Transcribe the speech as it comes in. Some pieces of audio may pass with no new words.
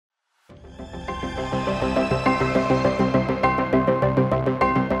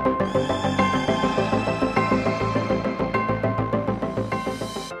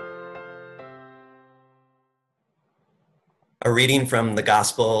A reading from the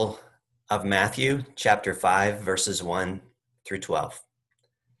Gospel of Matthew, chapter 5, verses 1 through 12.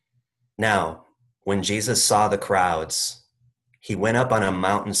 Now, when Jesus saw the crowds, he went up on a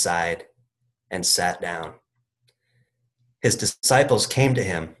mountainside and sat down. His disciples came to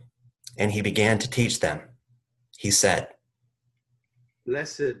him, and he began to teach them. He said,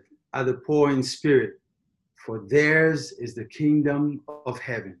 "Blessed are the poor in spirit, for theirs is the kingdom of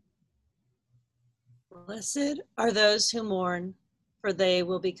heaven. Blessed are those who mourn, for they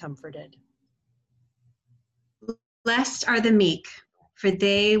will be comforted. Blessed are the meek, for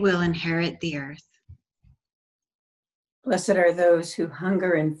they will inherit the earth. Blessed are those who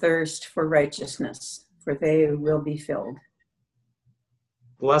hunger and thirst for righteousness, for they will be filled.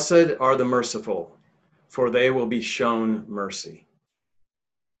 Blessed are the merciful, for they will be shown mercy.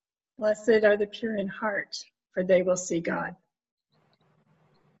 Blessed are the pure in heart, for they will see God.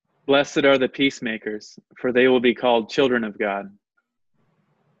 Blessed are the peacemakers, for they will be called children of God.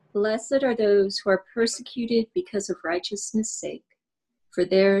 Blessed are those who are persecuted because of righteousness' sake, for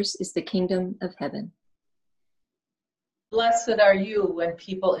theirs is the kingdom of heaven. Blessed are you when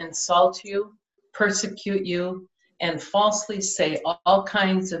people insult you, persecute you, and falsely say all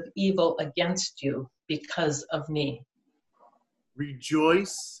kinds of evil against you because of me.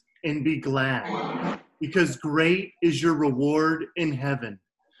 Rejoice and be glad, because great is your reward in heaven.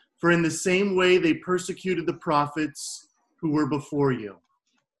 For in the same way they persecuted the prophets who were before you.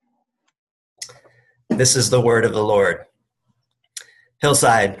 This is the word of the Lord.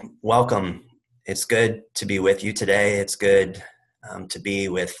 Hillside, welcome. It's good to be with you today. It's good to be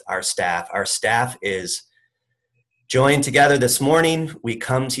with our staff. Our staff is joined together this morning. We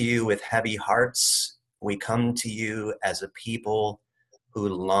come to you with heavy hearts. We come to you as a people who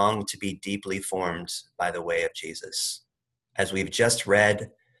long to be deeply formed by the way of Jesus. As we've just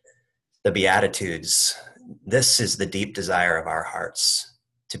read the Beatitudes, this is the deep desire of our hearts,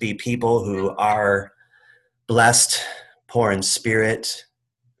 to be people who are blessed, poor in spirit,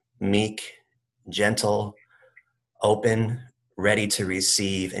 meek, gentle, open, ready to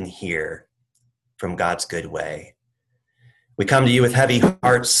receive and hear from God's good way. We come to you with heavy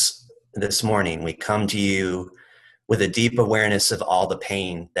hearts this morning. We come to you with a deep awareness of all the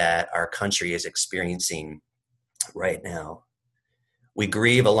pain that our country is experiencing right now. We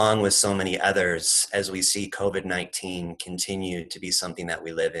grieve along with so many others as we see COVID-19 continue to be something that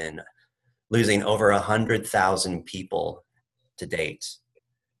we live in, losing over 100,000 people to date.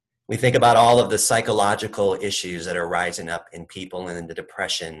 We think about all of the psychological issues that are rising up in people and the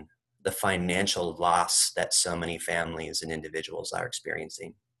depression, the financial loss that so many families and individuals are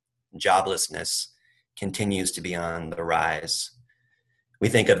experiencing. Joblessness continues to be on the rise. We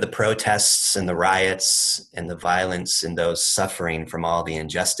think of the protests and the riots and the violence and those suffering from all the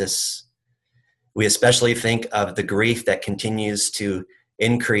injustice. We especially think of the grief that continues to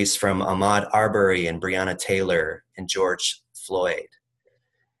increase from Ahmaud Arbery and Breonna Taylor and George Floyd.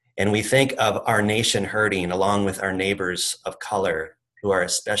 And we think of our nation hurting along with our neighbors of color who are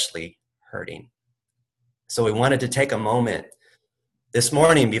especially hurting. So we wanted to take a moment this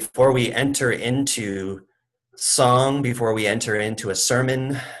morning before we enter into song, before we enter into a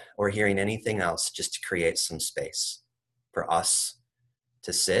sermon or hearing anything else, just to create some space for us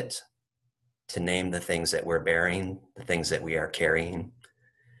to sit, to name the things that we're bearing, the things that we are carrying,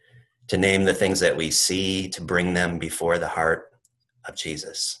 to name the things that we see, to bring them before the heart of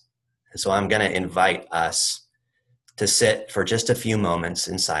Jesus. And so I'm going to invite us to sit for just a few moments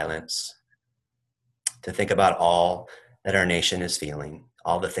in silence, to think about all that our nation is feeling,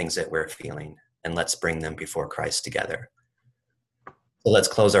 all the things that we're feeling, and let's bring them before Christ together. So let's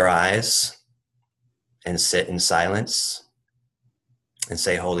close our eyes and sit in silence and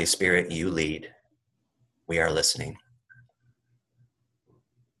say, Holy Spirit, you lead. We are listening.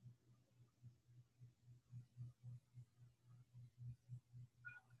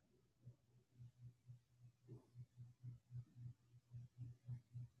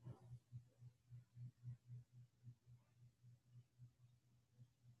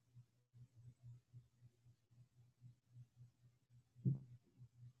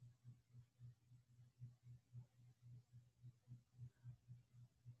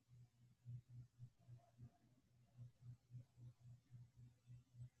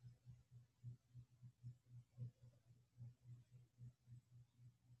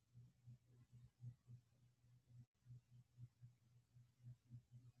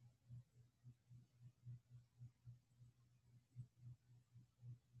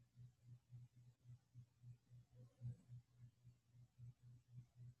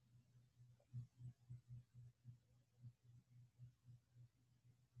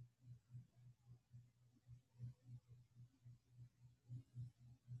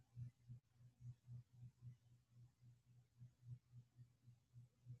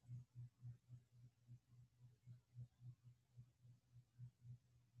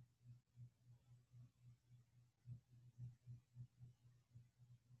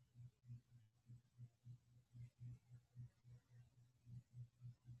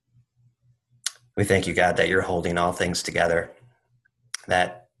 We thank you, God, that you're holding all things together,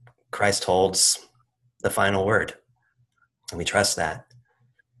 that Christ holds the final word, and we trust that.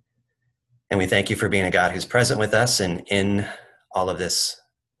 And we thank you for being a God who's present with us and in all of this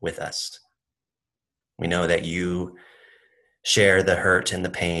with us. We know that you share the hurt and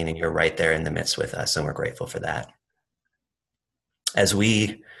the pain, and you're right there in the midst with us, and we're grateful for that. As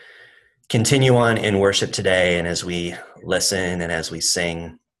we continue on in worship today, and as we listen and as we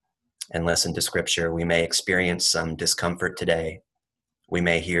sing and listen to scripture, we may experience some discomfort today. We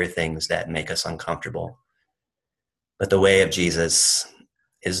may hear things that make us uncomfortable. But the way of Jesus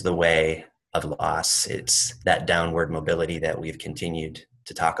is the way of loss. It's that downward mobility that we've continued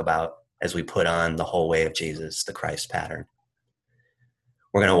to talk about as we put on the whole way of Jesus, the Christ pattern.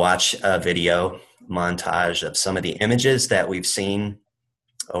 We're going to watch a video montage of some of the images that we've seen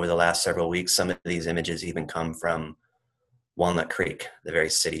over the last several weeks. Some of these images even come from Walnut Creek, the very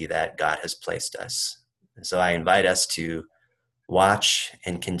city that God has placed us. And so I invite us to watch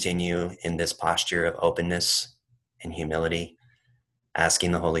and continue in this posture of openness and humility,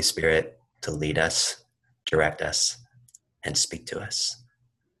 asking the Holy Spirit to lead us, direct us, and speak to us.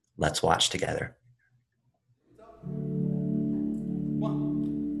 Let's watch together.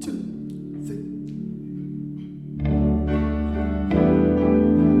 1, 2, 3.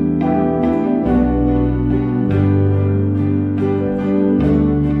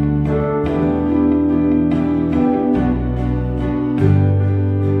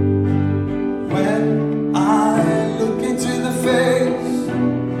 When I look into the face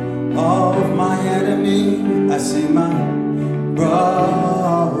of my enemy, I see my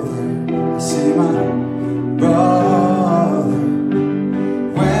brother. I see my brother.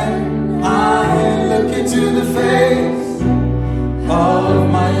 When I look into the face of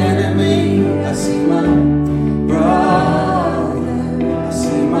my enemy, I see my brother. I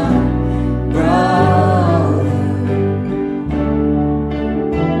see my brother.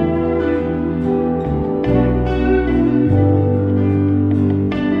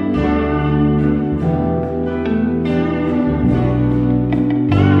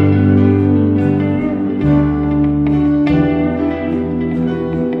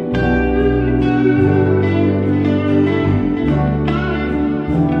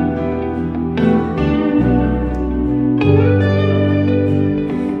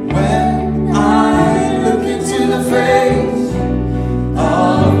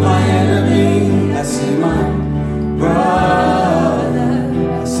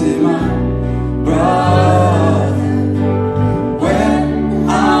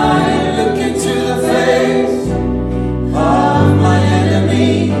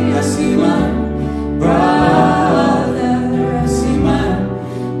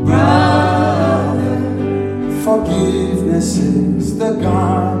 Forgiveness is the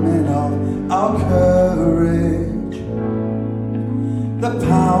garment of our courage, the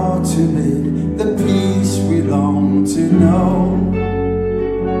power to live, the peace we long to know.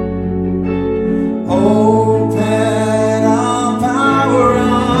 Open our power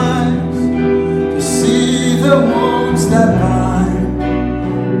eyes to see the wounds that bind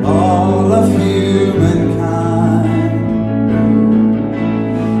all of humankind.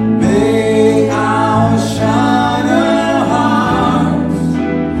 May our shining hearts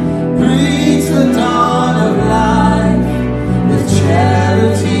reach the dawn of life with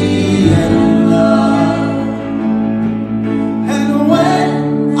charity and love. And when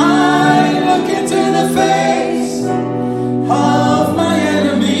I look into the face of my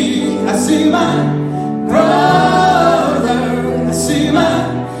enemy, I see my brother. I see my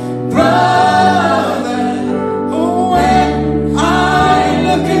brother. When I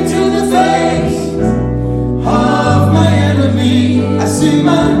look into the face of my enemy, I see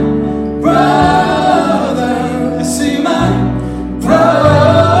my brother. I see my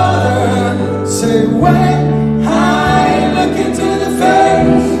brother. Say, when I look into the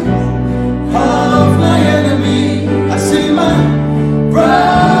face of my enemy, I see my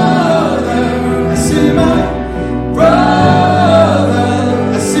brother. I see my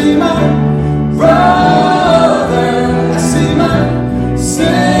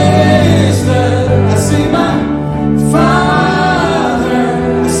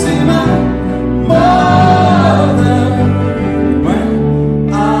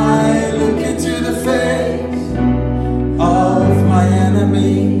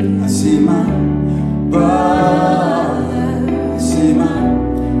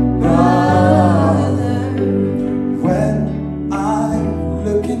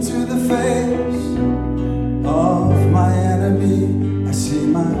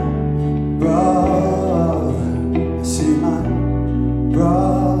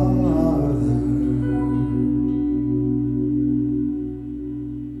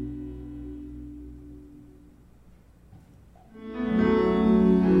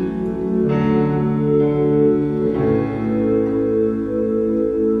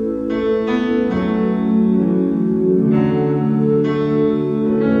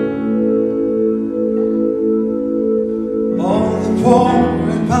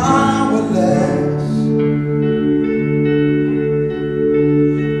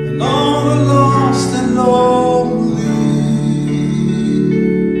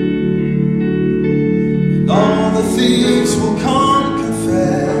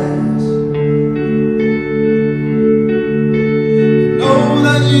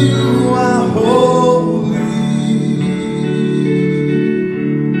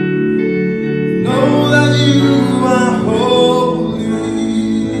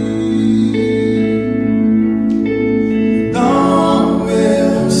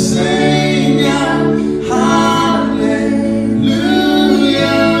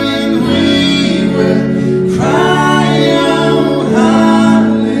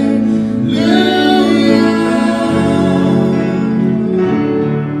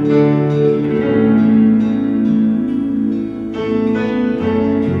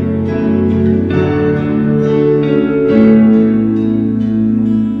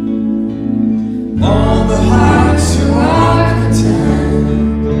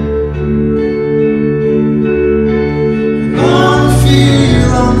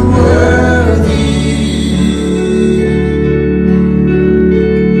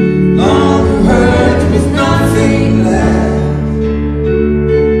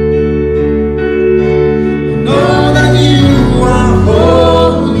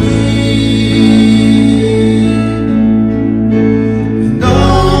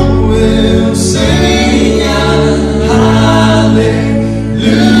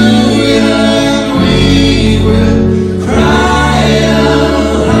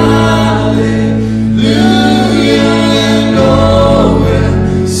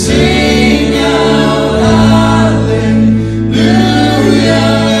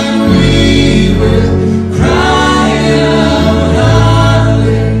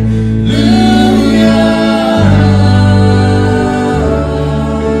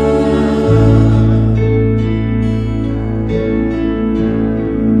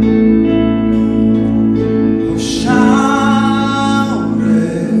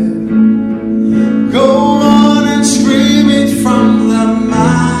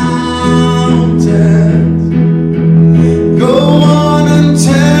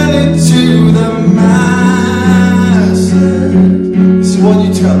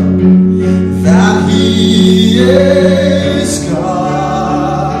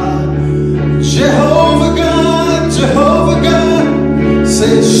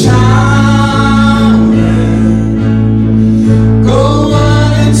said, shout it. Go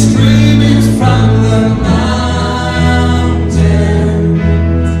on and scream it from the mountain.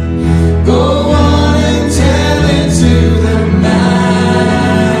 Go on and tell it to the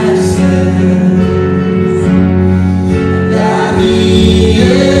masses that He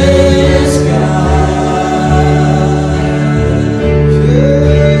is God. Yeah.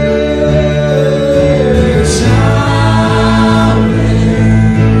 Shout it.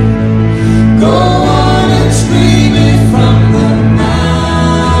 Go on and scream it from the mountains.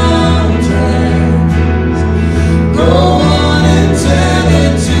 Go on and tell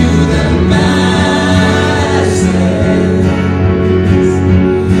it to the masses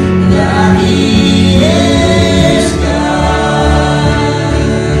that He is God.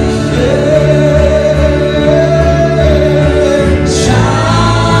 Yeah. Shout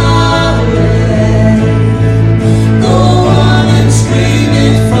it. Go on and scream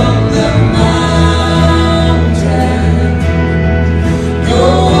it from the mountain. Go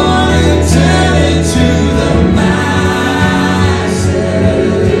on and tell it to the masses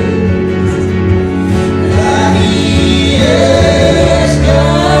that He is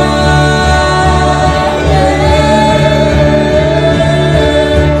God.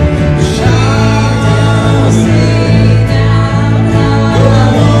 Shout it. Go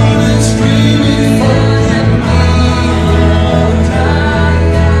on and scream it from the mountain.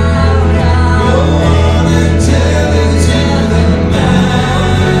 Go on and tell it to the masses that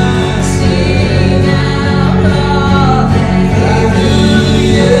He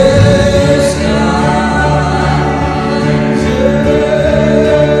is God.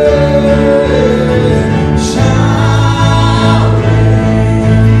 Shout it.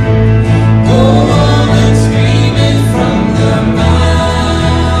 Go on and scream it from the mountain.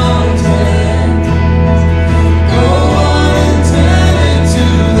 Go on and tell it to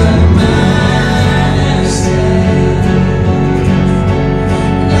the masses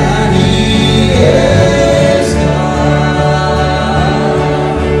that He is God.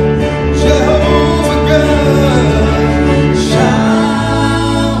 Jehovah God. Shout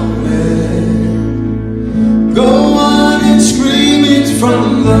it. Go on and scream it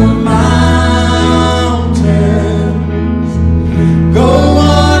from the mountains. Go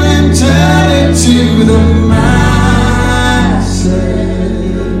on and tell it to the masses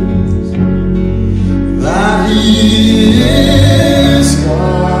that He is God.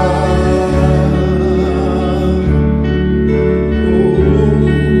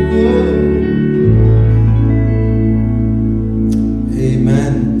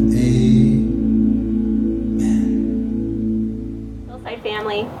 Amen. Hillside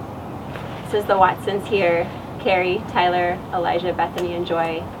family, this is the Watsons here, Carrie, Tyler, Elijah, Bethany, and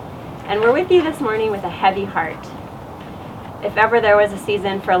Joy. And we're with you this morning with a heavy heart. If ever there was a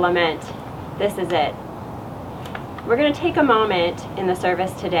season for lament, this is it. We're going to take a moment in the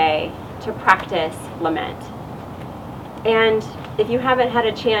service today to practice lament. And if you haven't had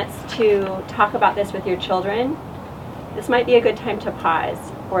a chance to talk about this with your children, this might be a good time to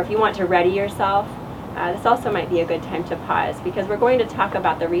pause. Or if you want to ready yourself, this also might be a good time to pause, because we're going to talk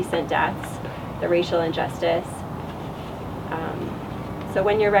about the recent deaths, the racial injustice. So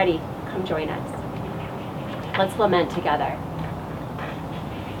when you're ready, come join us. Let's lament together.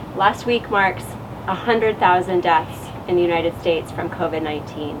 Last week marks 100,000 deaths in the United States from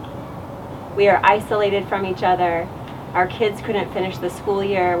COVID-19. We are isolated from each other. Our kids couldn't finish the school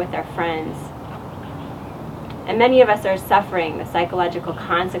year with their friends. And many of us are suffering the psychological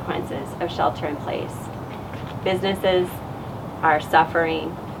consequences of shelter in place. Businesses are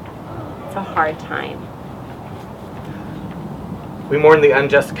suffering. It's a hard time. We mourn the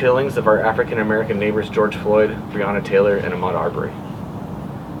unjust killings of our African-American neighbors George Floyd, Breonna Taylor, and Ahmaud Arbery.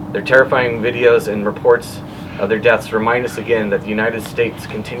 Their terrifying videos and reports of their deaths remind us again that the United States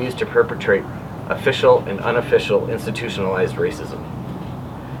continues to perpetrate official and unofficial institutionalized racism.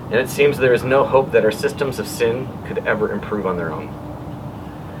 And it seems there is no hope that our systems of sin could ever improve on their own.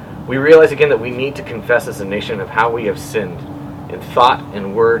 We realize again that we need to confess as a nation of how we have sinned in thought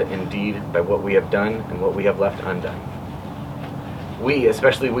and word and deed by what we have done and what we have left undone. We,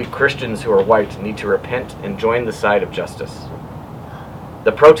 especially we Christians who are white, need to repent and join the side of justice.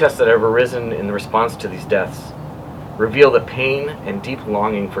 The protests that have arisen in response to these deaths reveal the pain and deep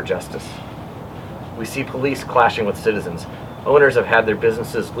longing for justice. We see police clashing with citizens. Owners have had their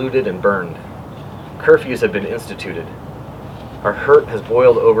businesses looted and burned. Curfews have been instituted. Our hurt has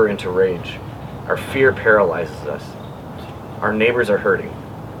boiled over into rage. Our fear paralyzes us. Our neighbors are hurting.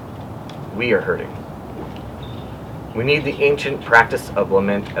 We are hurting. We need the ancient practice of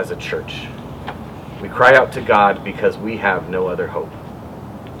lament as a church. We cry out to God because we have no other hope.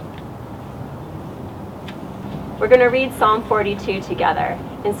 We're going to read Psalm 42 together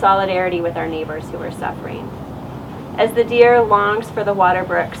in solidarity with our neighbors who are suffering. As the deer longs for the water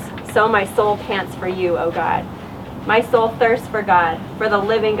brooks, so my soul pants for you, O God. My soul thirsts for God, for the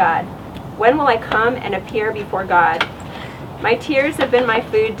living God. When will I come and appear before God? My tears have been my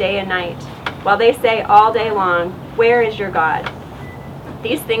food day and night, while they say all day long, where is your God?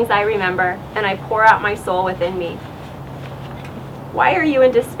 These things I remember, and I pour out my soul within me. Why are you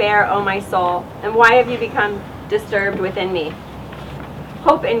in despair, O my soul, and why have you become disturbed within me?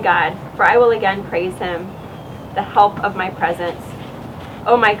 Hope in God, for I will again praise him, the help of my presence.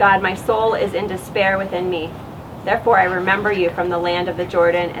 O my God, my soul is in despair within me. Therefore I remember you from the land of the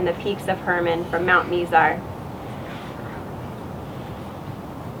Jordan and the peaks of Hermon, from Mount Mizar.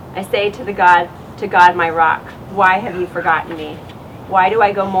 I say to God my rock, why have you forgotten me? Why do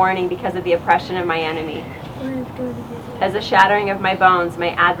I go mourning because of the oppression of my enemy? As the shattering of my bones, my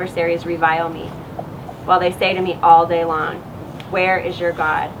adversaries revile me, while they say to me all day long, where is your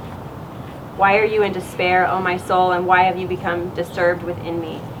God? Why are you in despair, O my soul, and why have you become disturbed within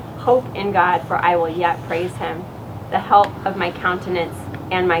me? Hope in God, for I will yet praise him, the help of my countenance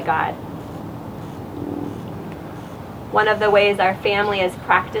and my God. One of the ways our family is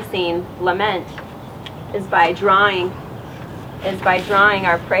practicing lament is by drawing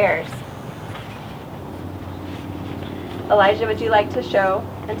our prayers. Elijah, would you like to show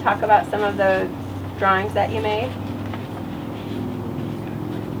and talk about some of the drawings that you made?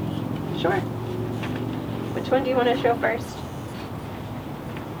 Sure. Which one do you want to show first?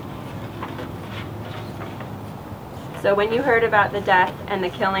 So when you heard about the death and the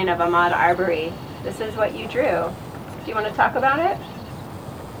killing of Ahmaud Arbery, this is what you drew. Do you want to talk about it?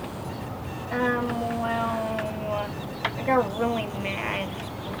 Well, I got really mad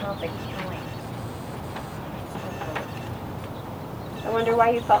about the killing. I wonder why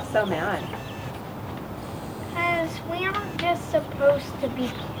you felt so mad. Because we aren't just supposed to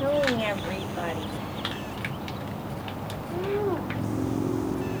be killing everybody.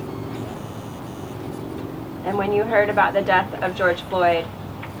 And when you heard about the death of George Floyd,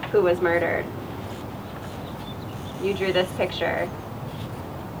 who was murdered, you drew this picture.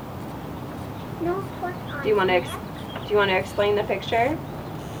 No, do you want to explain the picture?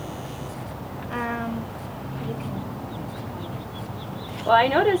 You can. Well, I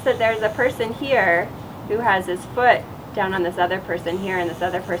noticed that there's a person here who has his foot down on this other person here, and this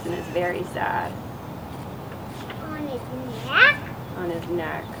other person is very sad. On his neck? On his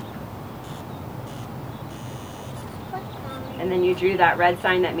neck. And then you drew that red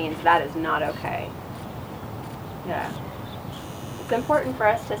sign that means that is not okay. Yeah. It's important for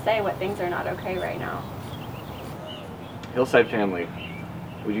us to say what things are not okay right now. Hillside family,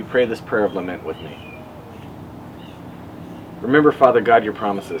 would you pray this prayer of lament with me? Remember, Father God, your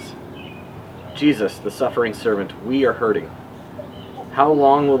promises. Jesus, the suffering servant, we are hurting. How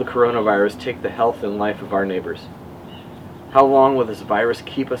long will the coronavirus take the health and life of our neighbors? How long will this virus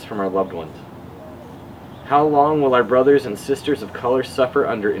keep us from our loved ones? How long will our brothers and sisters of color suffer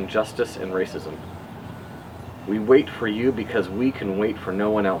under injustice and racism? We wait for you because we can wait for no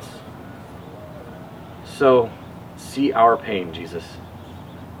one else. So, see our pain, Jesus.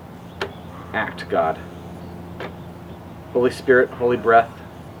 Act, God. Holy Spirit, Holy Breath,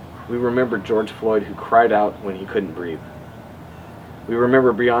 we remember George Floyd, who cried out when he couldn't breathe. We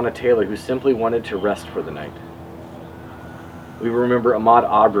remember Breonna Taylor, who simply wanted to rest for the night. We remember Ahmaud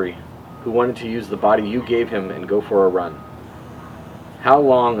Arbery, who wanted to use the body you gave him and go for a run. How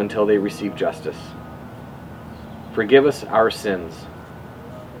long until they receive justice? Forgive us our sins,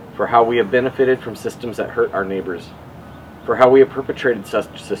 for how we have benefited from systems that hurt our neighbors, for how we have perpetrated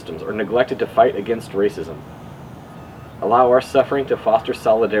such systems or neglected to fight against racism. Allow our suffering to foster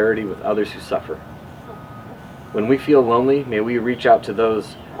solidarity with others who suffer. When we feel lonely, may we reach out to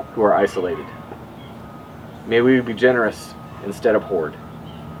those who are isolated. May we be generous instead of hoard.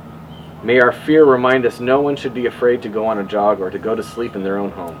 May our fear remind us no one should be afraid to go on a jog or to go to sleep in their own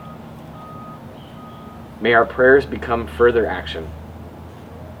home. May our prayers become further action.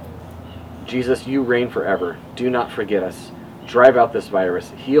 Jesus, you reign forever. Do not forget us. Drive out this virus.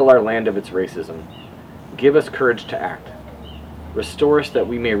 Heal our land of its racism. Give us courage to act. Restore us that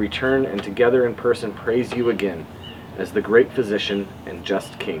we may return and together in person praise you again as the great physician and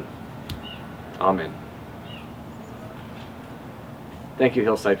just King. Amen. Thank you,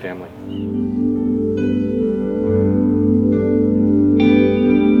 Hillside family.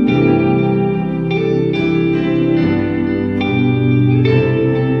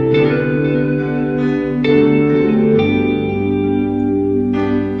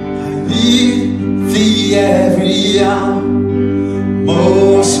 Every hour,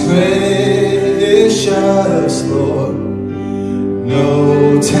 most gracious precious Lord.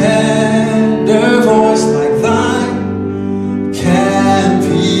 No tender voice like thine can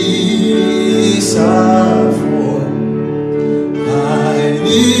peace afford. I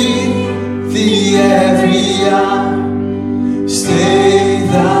need thee every hour. Stay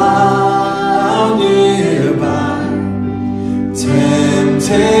thou nearby.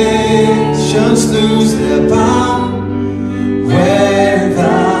 Temptations lose their power when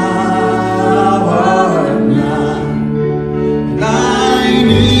thou art nigh. And I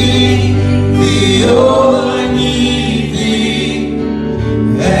need thee, oh, I need thee.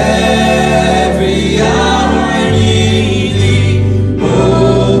 Every hour I need thee.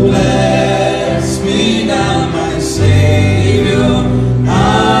 Oh, bless me now, my Savior.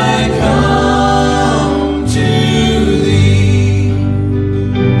 I come to thee.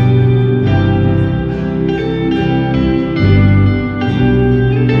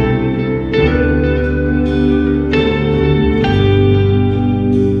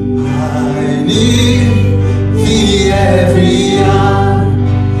 I need thee every hour.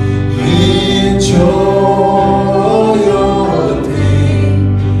 Enjoy your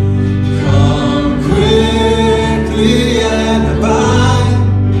pain. Come quickly and abide.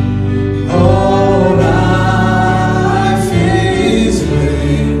 All life is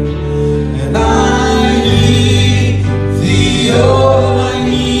vain, and I need thee, oh, I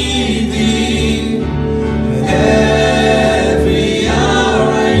need thee. Every hour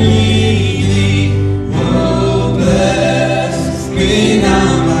I need thee. Oh, bless me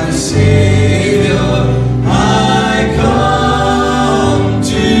now, my Savior. I come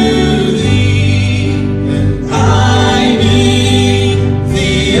to thee. And I need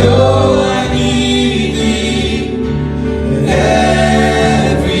thee, oh, I need thee.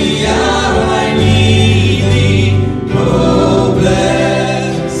 Every hour I need thee. Oh,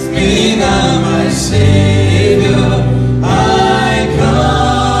 bless me now, my Savior. I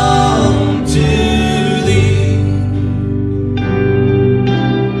come to thee.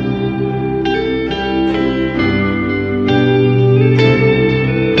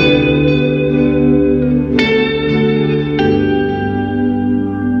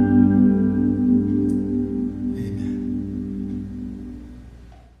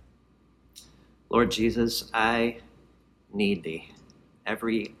 Lord Jesus, I need thee.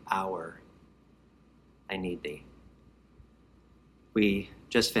 Every hour I need thee. We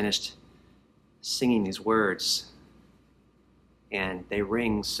just finished singing these words, and they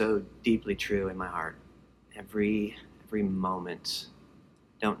ring so deeply true in my heart. Every moment.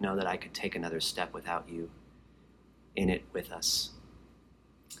 Don't know that I could take another step without you in it with us.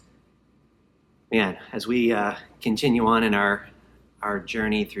 Man, as we continue on in our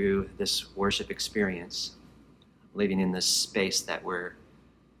journey through this worship experience, living in this space that we're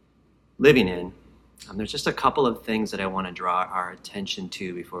living in, there's just a couple of things that I want to draw our attention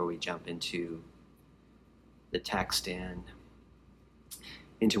to before we jump into the text and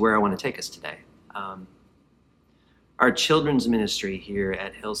into where I want to take us today. Our children's ministry here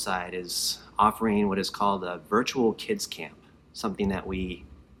at Hillside is offering what is called a virtual kids camp, something that we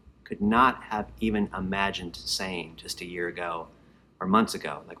could not have even imagined saying just a year ago or months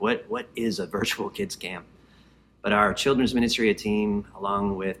ago. Like, what is a virtual kids camp? But our children's ministry team,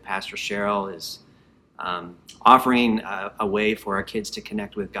 along with Pastor Cheryl, is offering a way for our kids to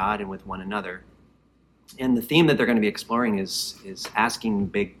connect with God and with one another. And the theme that they're going to be exploring is asking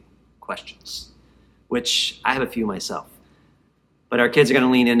big questions, which I have a few myself. But our kids are going to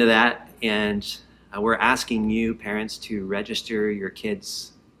lean into that, and we're asking you, parents, to register your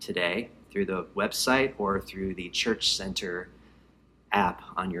kids today through the website or through the Church Center app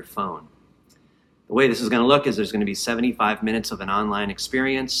on your phone. The way this is going to look is there's going to be 75 minutes of an online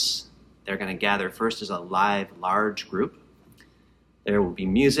experience. They're going to gather first as a live, large group. There will be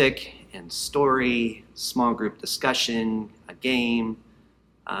music and story, small group discussion, a game,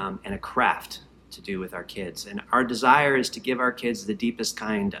 and a craft to do with our kids. And our desire is to give our kids the deepest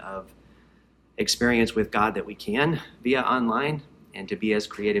kind of experience with God that we can via online, and to be as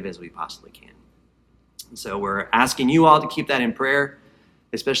creative as we possibly can. And so we're asking you all to keep that in prayer,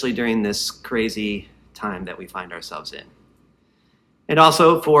 especially during this crazy time that we find ourselves in. And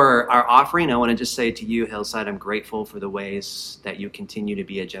also for our offering, I want to just say to you, Hillside, I'm grateful for the ways that you continue to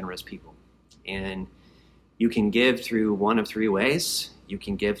be a generous people. And you can give through one of three ways. You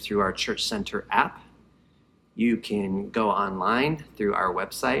can give through our Church Center app. You can go online through our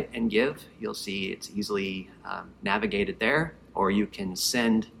website and give. You'll see it's easily navigated there. Or you can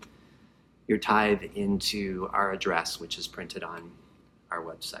send your tithe into our address, which is printed on our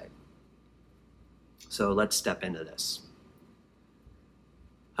website. So let's step into this.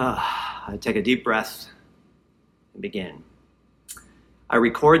 I take a deep breath and begin. I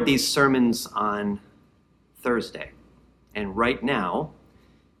record these sermons on Thursday, and right now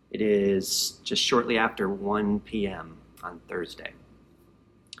it is just shortly after 1 p.m. on Thursday.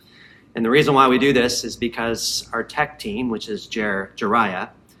 And the reason why we do this is because our tech team, which is Jariah,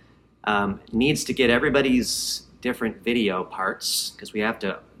 needs to get everybody's different video parts, because we have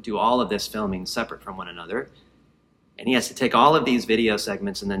to do all of this filming separate from one another. And he has to take all of these video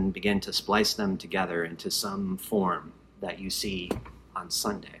segments and then begin to splice them together into some form that you see on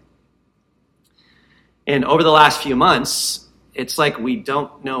Sunday. And over the last few months, it's like we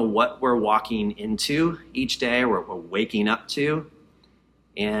don't know what we're walking into each day or what we're waking up to.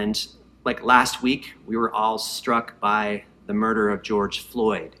 And like last week, we were all struck by the murder of George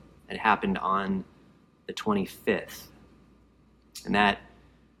Floyd. It happened on the 25th. And that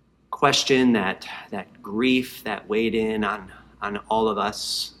question, that grief that weighed in on all of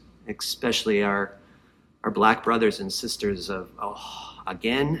us, especially our Black brothers and sisters of,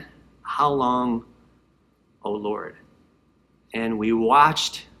 again, how long, O Lord? And we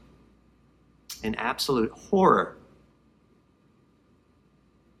watched in absolute horror.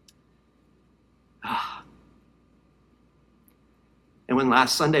 And when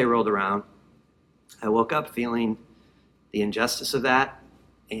last Sunday rolled around, I woke up feeling the injustice of that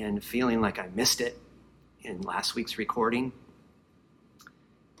and feeling like I missed it in last week's recording.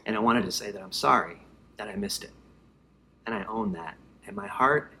 And I wanted to say that I'm sorry that I missed it. And I own that. And my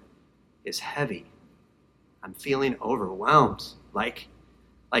heart is heavy. I'm feeling overwhelmed, like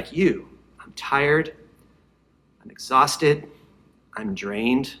you. I'm tired. I'm exhausted. I'm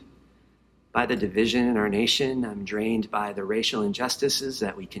drained by the division in our nation. I'm drained by the racial injustices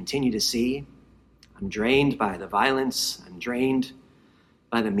that we continue to see. I'm drained by the violence. I'm drained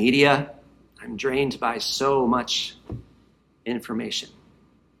by the media. I'm drained by so much information.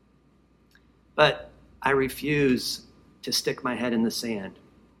 But I refuse to stick my head in the sand.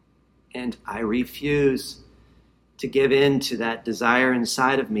 And I refuse to give in to that desire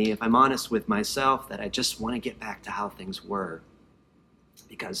inside of me, if I'm honest with myself, that I just want to get back to how things were.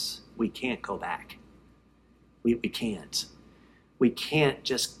 Because we can't go back. We can't. We can't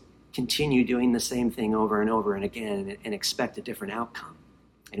just continue doing the same thing over and over and again and expect a different outcome.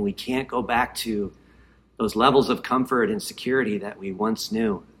 And we can't go back to those levels of comfort and security that we once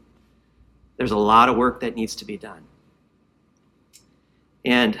knew. There's a lot of work that needs to be done.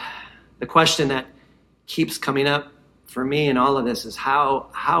 And the question that keeps coming up for me in all of this is how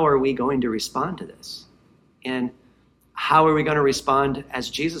are we going to respond to this? And how are we going to respond as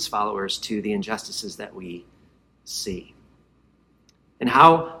Jesus followers to the injustices that we see? And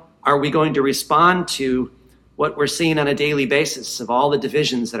how are we going to respond to what we're seeing on a daily basis of all the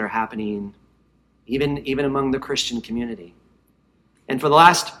divisions that are happening, even among the Christian community? And for the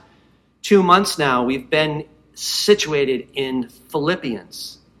last 2 months now, we've been situated in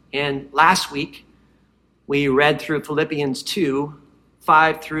Philippians. And last week, we read through Philippians 2,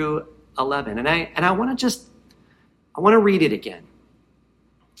 5 through 11. And I want to read it again.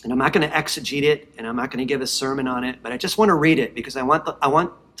 And I'm not going to exegete it, and I'm not going to give a sermon on it, but I just want to read it because I want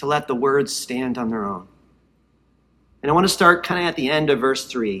to let the words stand on their own. And I want to start kind of at the end of verse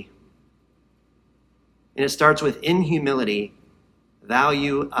 3. And it starts with, in humility,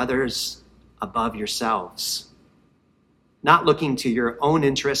 value others above yourselves, not looking to your own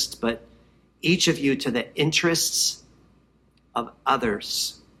interests, but each of you to the interests of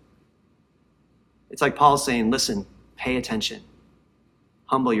others. It's like Paul saying, listen, pay attention,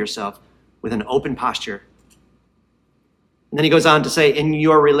 humble yourself with an open posture. And then he goes on to say, in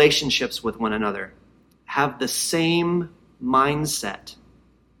your relationships with one another, have the same mindset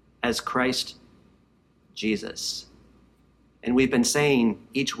as Christ Jesus. And we've been saying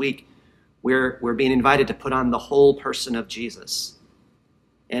each week, we're being invited to put on the whole person of Jesus.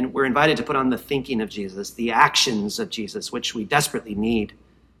 And we're invited to put on the thinking of Jesus, the actions of Jesus, which we desperately need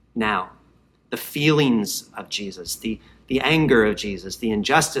now. The feelings of Jesus, the anger of Jesus, the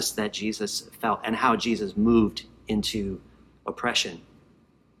injustice that Jesus felt, and how Jesus moved into oppression.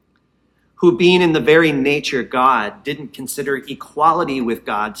 Who, being in the very nature God, didn't consider equality with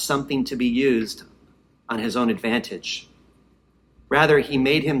God something to be used on his own advantage. Rather, he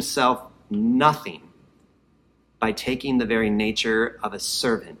made himself nothing by taking the very nature of a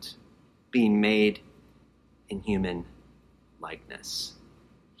servant, being made in human likeness.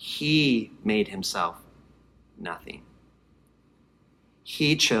 He made himself nothing.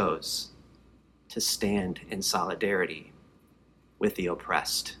 He chose to stand in solidarity with the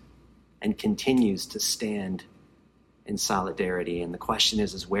oppressed and continues to stand in solidarity. And the question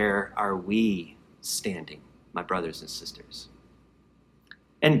is where are we standing, my brothers and sisters?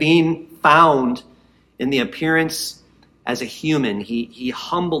 And being found in the appearance as a human, he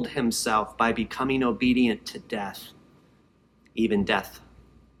humbled himself by becoming obedient to death, even death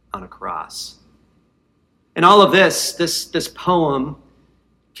on a cross. And all of this poem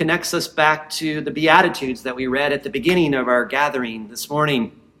connects us back to the Beatitudes that we read at the beginning of our gathering this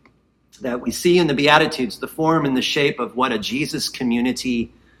morning, that we see in the Beatitudes the form and the shape of what a Jesus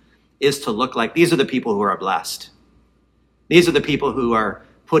community is to look like. These are the people who are blessed. These are the people who are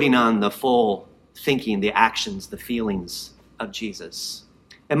putting on the full thinking, the actions, the feelings of Jesus.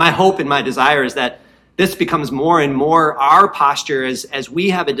 And my hope and my desire is that this becomes more and more our posture as we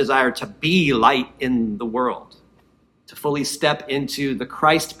have a desire to be light in the world, to fully step into the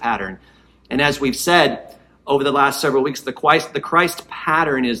Christ pattern. And as we've said over the last several weeks, the Christ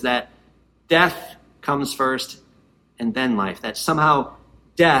pattern is that death comes first and then life, that somehow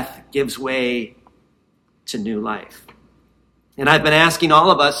death gives way to new life. And I've been asking all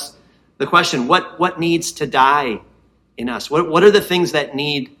of us the question, what needs to die in us? What are the things that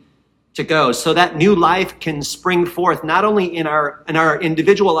need to go so that new life can spring forth, not only in our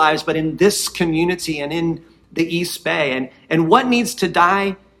individual lives, but in this community and in the East Bay? And what needs to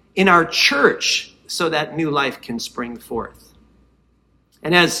die in our church so that new life can spring forth?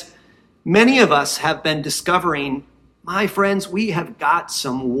 And as many of us have been discovering, my friends, we have got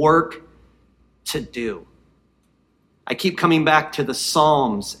some work to do. I keep coming back to the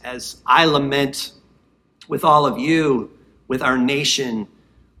Psalms as I lament with all of you, with our nation,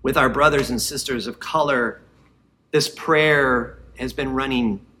 with our brothers and sisters of color. This prayer has been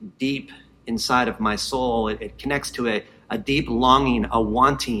running deep inside of my soul. It connects to a deep longing, a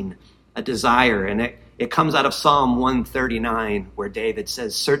wanting, a desire. And it comes out of Psalm 139, where David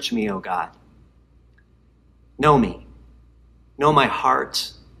says, "Search me, O God. Know me. Know my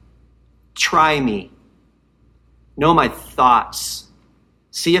heart. Try me. Know my thoughts.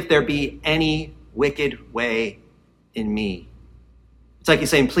 See if there be any wicked way in me." It's like he's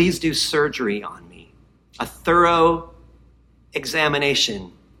saying, please do surgery on me, a thorough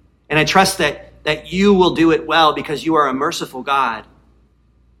examination. And I trust that you will do it well because you are a merciful God.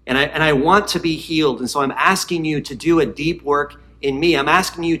 And I want to be healed. And so I'm asking you to do a deep work in me. I'm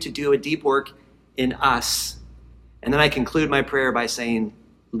asking you to do a deep work in us. And then I conclude my prayer by saying,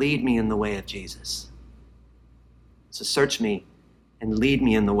 lead me in the way of Jesus. So search me and lead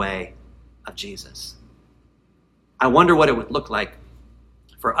me in the way of Jesus. I wonder what it would look like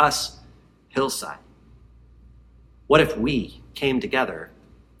for us, Hillside. What if we came together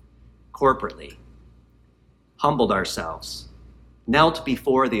corporately, humbled ourselves, knelt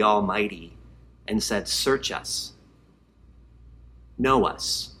before the Almighty and said, search us, know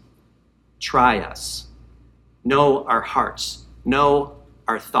us, try us, know our hearts, know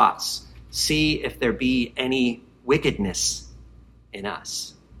our thoughts, see if there be any wickedness in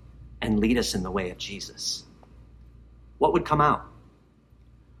us, and lead us in the way of Jesus. What would come out?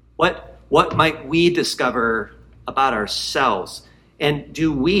 What might we discover about ourselves? And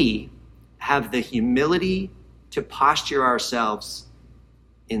do we have the humility to posture ourselves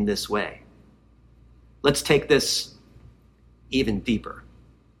in this way? Let's take this even deeper.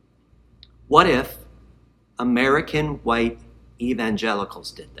 What if American white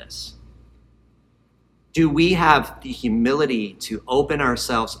evangelicals did this? Do we have the humility to open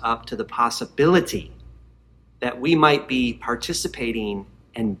ourselves up to the possibility that we might be participating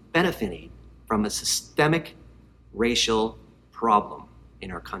and benefiting from a systemic racial problem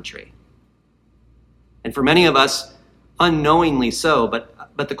in our country? And for many of us, unknowingly so,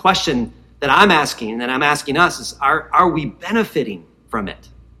 but the question that I'm asking, and I'm asking us, is are we benefiting from it?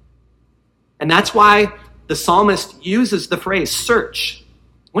 And that's why the psalmist uses the phrase search.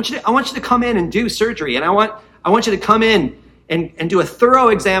 I want you to come in and do surgery, and I want you to come in and do a thorough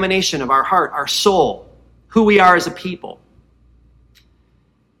examination of our heart, our soul, who we are as a people.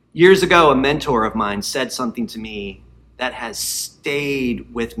 Years ago, a mentor of mine said something to me that has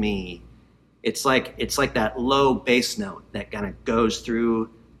stayed with me. It's like that low bass note that kind of goes through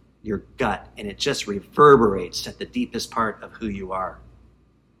your gut, and it just reverberates at the deepest part of who you are.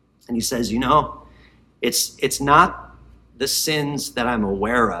 And he says, it's not the sins that I'm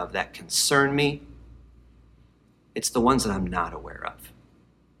aware of that concern me. It's the ones that I'm not aware of.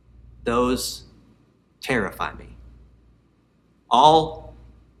 Those terrify me. All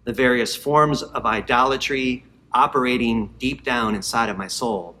the various forms of idolatry operating deep down inside of my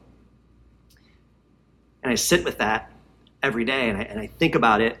soul. And I sit with that every day, and I think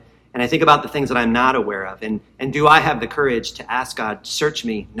about it, and I think about the things that I'm not aware of. And do I have the courage to ask God, search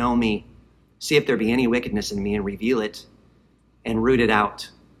me, know me, see if there be any wickedness in me, and reveal it and root it out?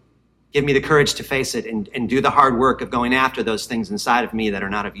 Give me the courage to face it and do the hard work of going after those things inside of me that are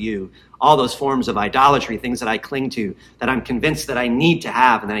not of you. All those forms of idolatry, things that I cling to, that I'm convinced that I need to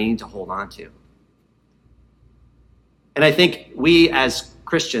have and that I need to hold on to. And I think we as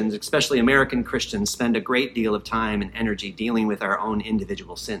Christians, especially American Christians, spend a great deal of time and energy dealing with our own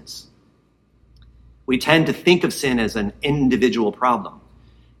individual sins. We tend to think of sin as an individual problem.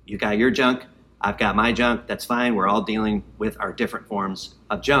 You got your junk, I've got my junk, that's fine. We're all dealing with our different forms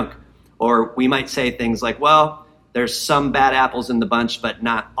of junk. Or we might say things like, well, there's some bad apples in the bunch, but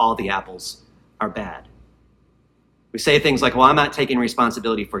not all the apples are bad. We say things like, well, I'm not taking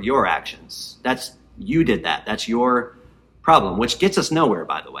responsibility for your actions. You did that. That's your problem, which gets us nowhere,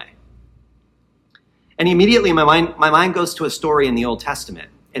 by the way. And immediately my mind goes to a story in the Old Testament.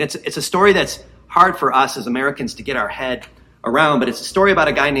 And it's a story that's hard for us as Americans to get our head around, but it's a story about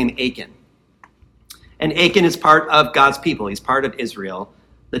a guy named Achan. And Achan is part of God's people. He's part of Israel,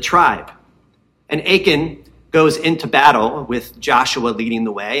 the tribe. And Achan goes into battle with Joshua leading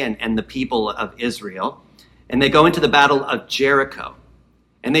the way and the people of Israel. And they go into the battle of Jericho.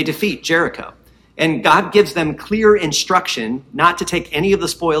 And they defeat Jericho. And God gives them clear instruction not to take any of the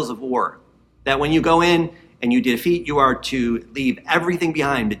spoils of war. That when you go in and you defeat, you are to leave everything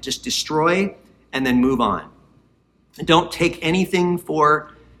behind, to just destroy and then move on. Don't take anything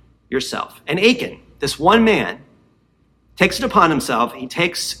for yourself. And Achan, this one man, takes it upon himself. He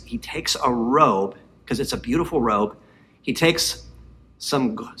takes a robe, because it's a beautiful robe. He takes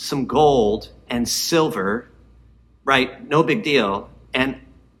some gold and silver, right? No big deal. And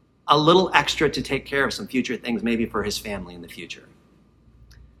a little extra to take care of some future things, maybe for his family in the future.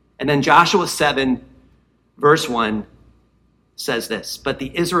 And then Joshua 7, verse 1 says this, but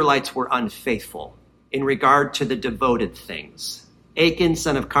the Israelites were unfaithful in regard to the devoted things. Achan,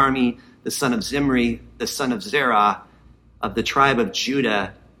 son of Carmi, the son of Zimri, the son of Zerah, of the tribe of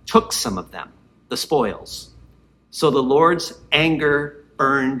Judah, took some of them, the spoils. So the Lord's anger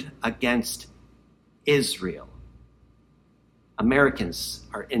burned against Israel. Americans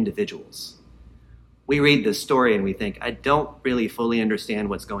are individuals. We read this story and we think, I don't really fully understand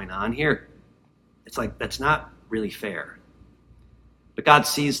what's going on here. It's like, that's not really fair. But God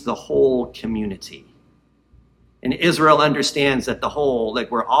sees the whole community. And Israel understands that the whole,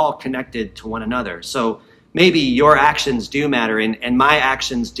 like we're all connected to one another. So maybe your actions do matter and my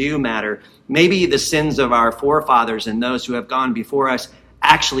actions do matter. Maybe the sins of our forefathers and those who have gone before us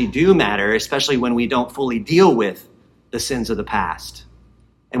actually do matter, especially when we don't fully deal with the sins of the past.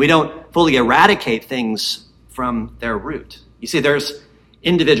 And we don't fully eradicate things from their root. You see, there's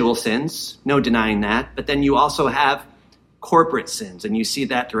individual sins, no denying that, but then you also have corporate sins, and you see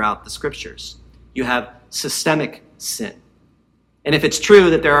that throughout the scriptures. You have systemic sin. And if it's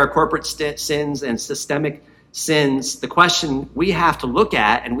true that there are corporate sins and systemic sins, the question we have to look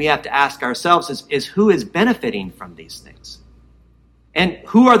at and we have to ask ourselves is who is benefiting from these things? And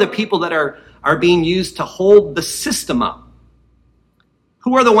who are the people that are being used to hold the system up?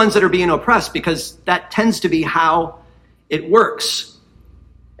 Who are the ones that are being oppressed? Because that tends to be how it works.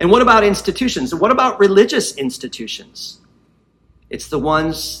 And what about institutions? And what about religious institutions? It's the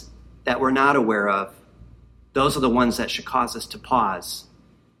ones that we're not aware of. Those are the ones that should cause us to pause,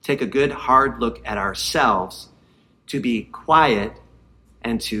 take a good hard look at ourselves, to be quiet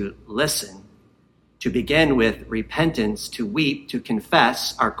and to listen, to begin with repentance, to weep, to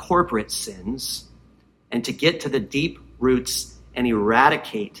confess our corporate sins, and to get to the deep roots and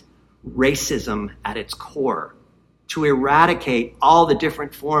eradicate racism at its core, to eradicate all the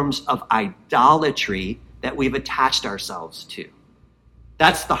different forms of idolatry that we've attached ourselves to.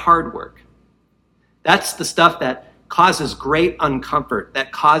 That's the hard work. That's the stuff that causes great uncomfort,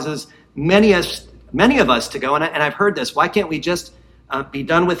 that causes many of us to go, and I've heard this, why can't we just be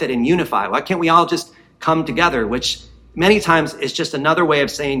done with it and unify? Why can't we all just come together? Which many times is just another way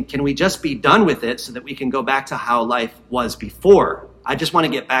of saying, can we just be done with it so that we can go back to how life was before? I just want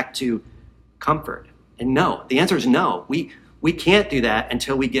to get back to comfort. And no, the answer is no. We can't do that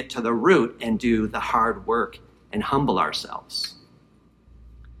until we get to the root and do the hard work and humble ourselves.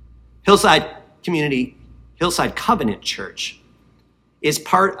 Hillside Covenant Church is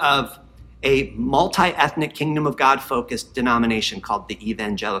part of a multi-ethnic Kingdom of God focused denomination called the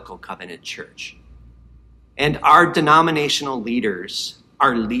Evangelical Covenant Church. And our denominational leaders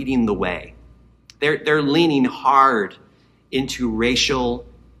are leading the way. They're leaning hard into racial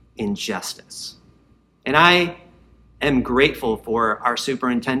injustice. And I am grateful for our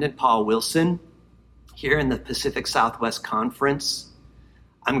superintendent, Paul Wilson, here in the Pacific Southwest Conference.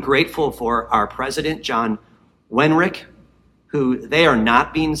 I'm grateful for our president, John Wenrick, who they are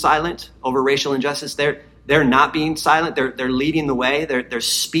not being silent over racial injustice. they're not being silent. They're leading the way. They're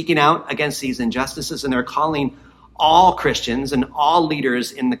speaking out against these injustices, and they're calling all Christians and all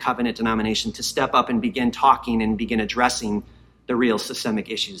leaders in the covenant denomination to step up and begin talking and begin addressing the real systemic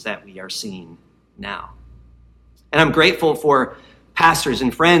issues that we are seeing now. And I'm grateful for pastors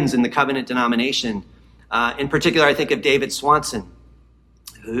and friends in the covenant denomination. In particular, I think of David Swanson,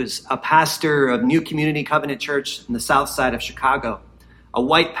 who's a pastor of New Community Covenant Church in the south side of Chicago, a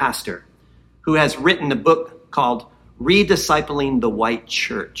white pastor who has written a book called Rediscipling the White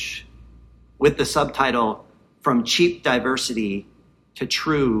Church, with the subtitle From Cheap Diversity to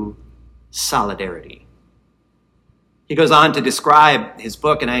True Solidarity. He goes on to describe his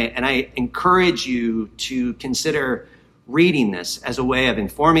book, and I encourage you to consider reading this as a way of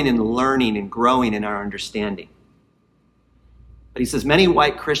informing and learning and growing in our understanding. But he says many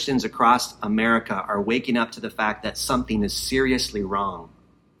white Christians across America are waking up to the fact that something is seriously wrong.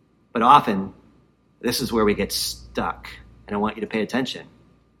 But often, this is where we get stuck, and I want you to pay attention.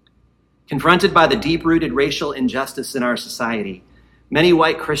 Confronted by the deep-rooted racial injustice in our society, many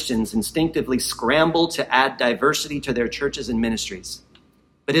white Christians instinctively scramble to add diversity to their churches and ministries.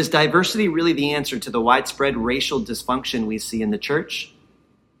 But is diversity really the answer to the widespread racial dysfunction we see in the church?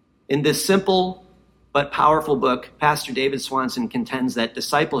 In this simple but powerful book, Pastor David Swanson contends that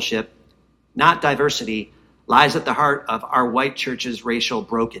discipleship, not diversity, lies at the heart of our white church's racial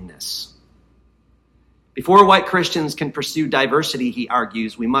brokenness. Before white Christians can pursue diversity, he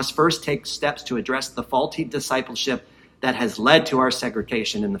argues, we must first take steps to address the faulty discipleship that has led to our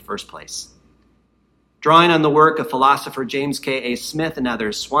segregation in the first place. Drawing on the work of philosopher James K.A. Smith and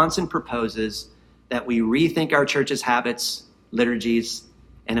others, Swanson proposes that we rethink our church's habits, liturgies,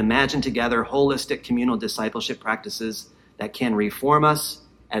 and imagine together holistic communal discipleship practices that can reform us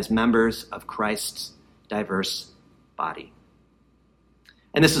as members of Christ's diverse body.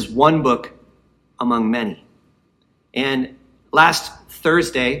 And this is one book among many. And last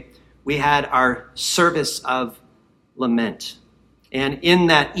Thursday, we had our service of lament. And in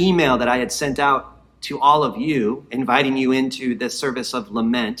that email that I had sent out to all of you, inviting you into this service of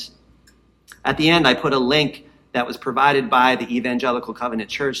lament, at the end I put a link that was provided by the Evangelical Covenant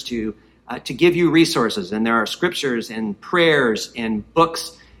Church to give you resources. And there are scriptures and prayers and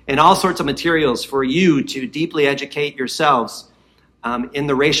books and all sorts of materials for you to deeply educate yourselves in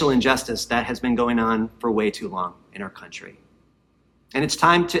the racial injustice that has been going on for way too long in our country. And it's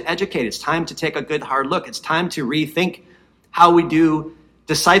time to educate. It's time to take a good hard look. It's time to rethink how we do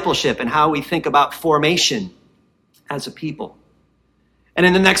discipleship and how we think about formation as a people. And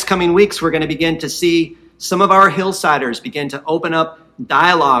in the next coming weeks, we're going to begin to see some of our Hillsiders begin to open up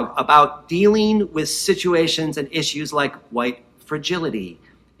dialogue about dealing with situations and issues like white fragility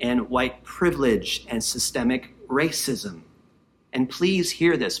and white privilege and systemic racism. And please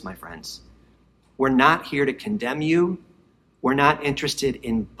hear this, my friends. We're not here to condemn you. We're not interested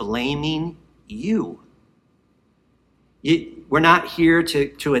in blaming you. We're not here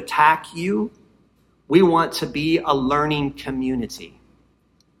to attack you. We want to be a learning community.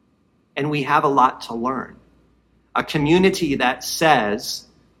 And we have a lot to learn. A community that says,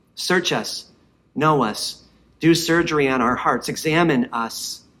 search us, know us, do surgery on our hearts, examine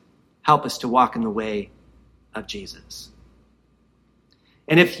us, help us to walk in the way of Jesus.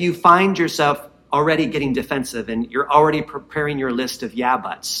 And if you find yourself already getting defensive and you're already preparing your list of yeah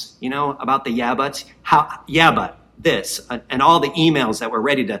buts, about the yeah buts, yeah but this, and all the emails that we're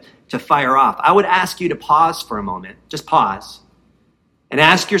ready to fire off, I would ask you to pause for a moment, just pause, and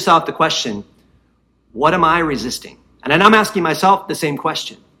ask yourself the question, what am I resisting? And then I'm asking myself the same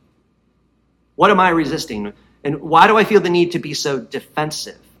question. What am I resisting? And why do I feel the need to be so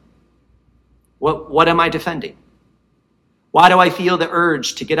defensive? What am I defending? Why do I feel the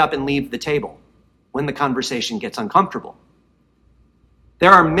urge to get up and leave the table when the conversation gets uncomfortable?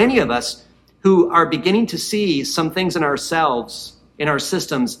 There are many of us who are beginning to see some things in ourselves, in our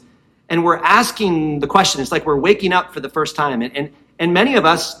systems, and we're asking the question. It's like we're waking up for the first time. And many of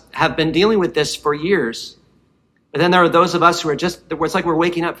us have been dealing with this for years. But then there are those of us who are it's like we're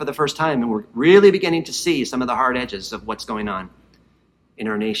waking up for the first time and we're really beginning to see some of the hard edges of what's going on in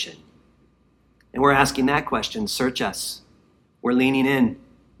our nation. And we're asking that question, search us. We're leaning in,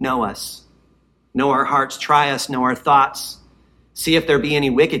 know us, know our hearts, try us, know our thoughts, see if there be any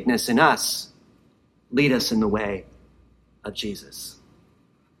wickedness in us, lead us in the way of Jesus.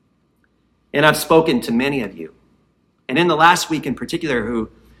 And I've spoken to many of you, and in the last week in particular,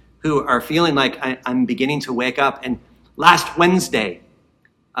 who are feeling like I'm beginning to wake up. And last Wednesday,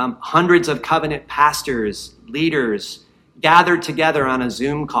 hundreds of covenant pastors, leaders, gathered together on a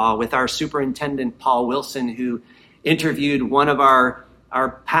Zoom call with our superintendent, Paul Wilson, who interviewed one of our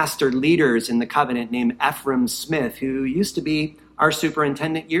our pastor leaders in the covenant named Ephraim Smith, who used to be our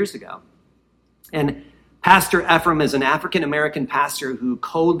superintendent years ago. And Pastor Ephraim is an African-American pastor who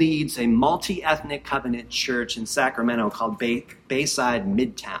co-leads a multi-ethnic covenant church in Sacramento called Bayside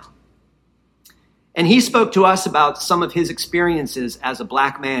Midtown. And he spoke to us about some of his experiences as a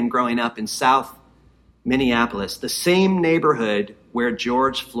black man growing up in South Minneapolis, the same neighborhood where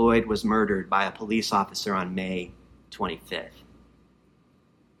George Floyd was murdered by a police officer on May 25th.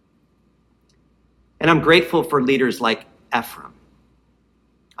 And I'm grateful for leaders like Ephraim.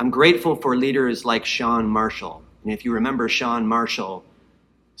 I'm grateful for leaders like Sean Marshall. And if you remember, Sean Marshall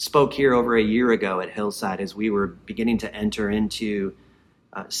spoke here over a year ago at Hillside as we were beginning to enter into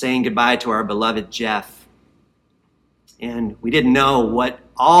saying goodbye to our beloved Jeff. And we didn't know what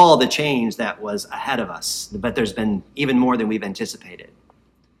all the change that was ahead of us, but there's been even more than we've anticipated.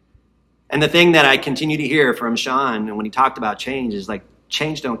 And the thing that I continue to hear from Sean, and when he talked about change, is like,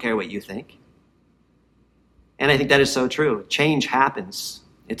 change don't care what you think. And I think that is so true. Change happens.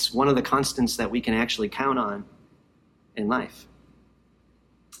 It's one of the constants that we can actually count on in life.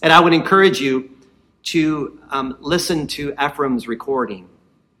 And I would encourage you to listen to Ephraim's recording.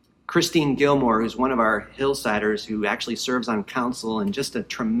 Christine Gilmore, who's one of our Hillsiders who actually serves on council and just a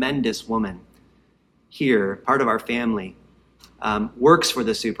tremendous woman here, part of our family, works for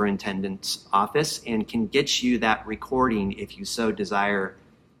the superintendent's office and can get you that recording if you so desire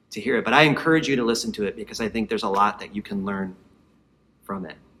to hear it. But I encourage you to listen to it because I think there's a lot that you can learn from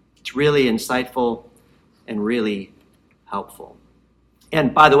it. It's really insightful and really helpful.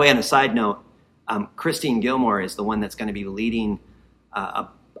 And by the way, on a side note, Christine Gilmore is the one that's going to be leading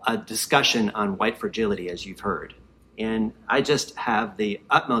a discussion on white fragility, as you've heard. And I just have the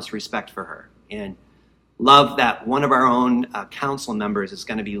utmost respect for her and love that one of our own council members is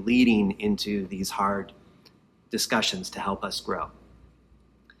going to be leading into these hard discussions to help us grow.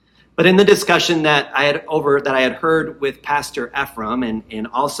 But in the discussion that I had heard with Pastor Ephraim and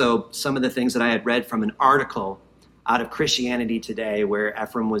also some of the things that I had read from an article out of Christianity Today where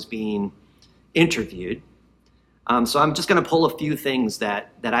Ephraim was being interviewed. So I'm just going to pull a few things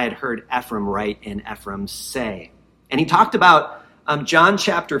that I had heard Ephraim write and Ephraim say. And he talked about John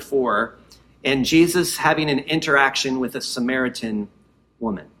chapter 4 and Jesus having an interaction with a Samaritan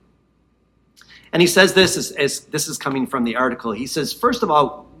woman. And he says this is coming from the article. He says, first of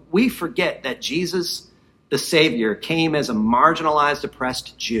all, we forget that Jesus, the Savior, came as a marginalized,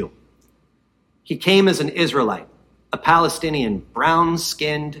 oppressed Jew. He came as an Israelite, a Palestinian,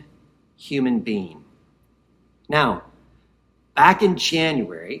 brown-skinned human being. Now, back in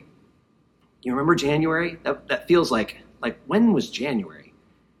January, you remember January? That feels like when was January?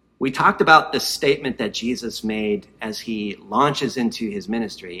 We talked about the statement that Jesus made as he launches into his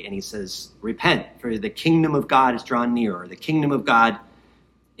ministry, and he says, repent, for the kingdom of God is drawn near, or the kingdom of God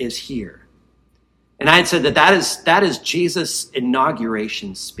is here. And I had said that is Jesus'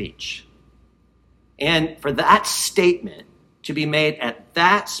 inauguration speech. And for that statement to be made at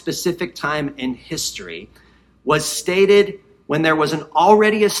that specific time in history was stated when there was an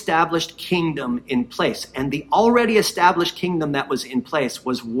already established kingdom in place. And the already established kingdom that was in place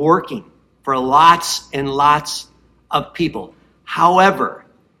was working for lots and lots of people. However,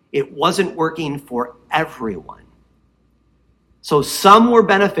 it wasn't working for everyone. So some were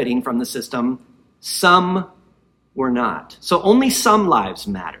benefiting from the system, some were not. So only some lives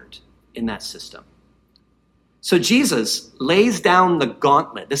mattered in that system. So Jesus lays down the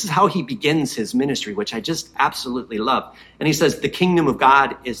gauntlet. This is how he begins his ministry, which I just absolutely love. And he says, the kingdom of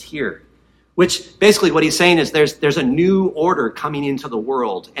God is here, which basically what he's saying is there's a new order coming into the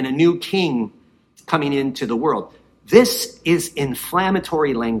world and a new king coming into the world. This is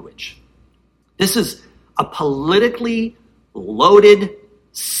inflammatory language. This is a politically loaded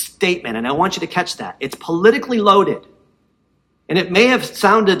statement, and I want you to catch that. It's politically loaded. And it may have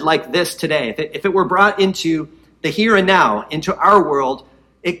sounded like this today. If it were brought into the here and now, into our world,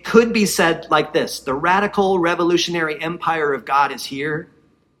 it could be said like this. The radical revolutionary empire of God is here,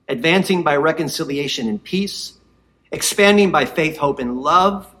 advancing by reconciliation and peace, expanding by faith, hope, and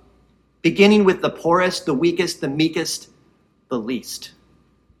love, beginning with the poorest, the weakest, the meekest, the least.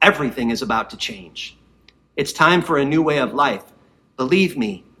 Everything is about to change. It's time for a new way of life. Believe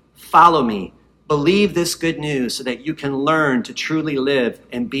me, follow me, believe this good news so that you can learn to truly live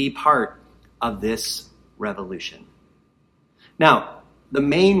and be part of this revolution. Now, the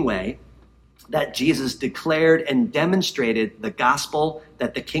main way that Jesus declared and demonstrated the gospel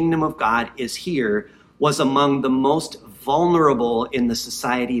that the kingdom of God is here was among the most vulnerable in the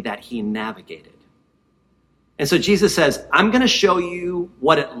society that he navigated. And so Jesus says, I'm going to show you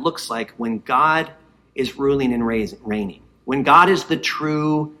what it looks like when God is ruling and reigning, when God is the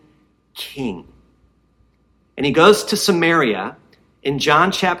true king. And he goes to Samaria in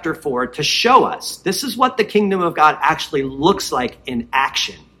John chapter 4 to show us this is what the kingdom of God actually looks like in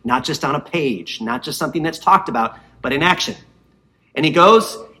action, not just on a page, not just something that's talked about, but in action. And he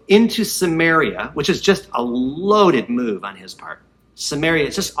goes into Samaria, which is just a loaded move on his part. Samaria,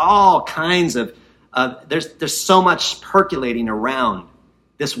 it's just all kinds of, there's so much percolating around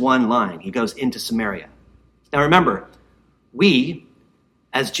this one line. He goes into Samaria. Now remember, we,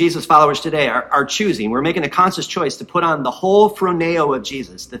 as Jesus followers today, are choosing, we're making a conscious choice to put on the whole phroneo of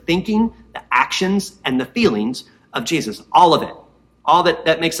Jesus, the thinking, the actions, and the feelings of Jesus, all of it, all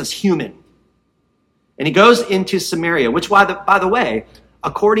that makes us human. And he goes into Samaria, which, by the way,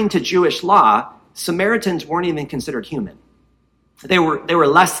 according to Jewish law, Samaritans weren't even considered human. They were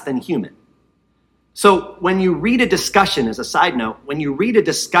less than human. So when you read a discussion, as a side note, when you read a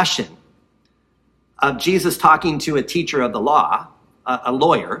discussion of Jesus talking to a teacher of the law, a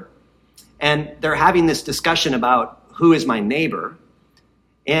lawyer, and they're having this discussion about who is my neighbor,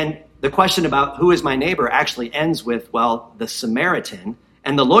 and the question about who is my neighbor actually ends with, well, the Samaritan,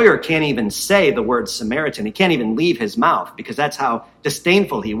 and the lawyer can't even say the word Samaritan. He can't even leave his mouth because that's how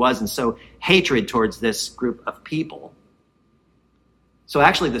disdainful he was and so hatred towards this group of people. So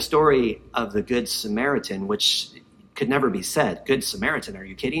actually the story of the Good Samaritan, which could never be said, Good Samaritan, are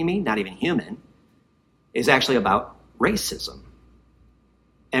you kidding me? Not even human, is actually about racism.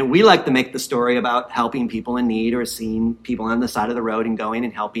 And we like to make the story about helping people in need or seeing people on the side of the road and going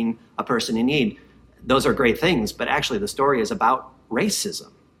and helping a person in need. Those are great things, but actually the story is about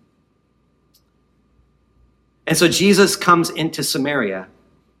racism. And so Jesus comes into Samaria,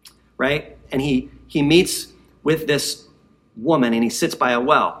 right? And he meets with this woman and he sits by a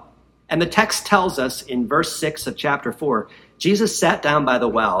well. And the text tells us in verse 6 of chapter 4, Jesus sat down by the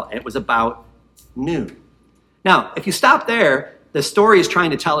well and it was about noon. Now, if you stop there, the story is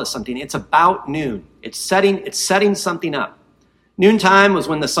trying to tell us something. It's about noon. It's setting something up. Noontime was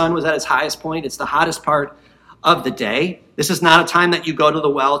when the sun was at its highest point. It's the hottest part of the day. This is not a time that you go to the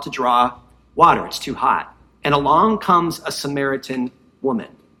well to draw water. It's too hot. And along comes a Samaritan woman,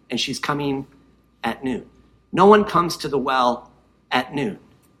 and she's coming at noon. No one comes to the well at noon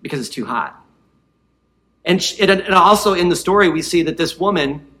because it's too hot. And also in the story, we see that this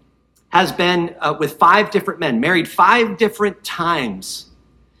woman has been with 5 different men, married 5 different times,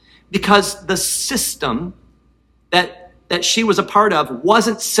 because the system that she was a part of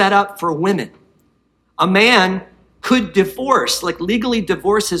wasn't set up for women. A man could divorce, like legally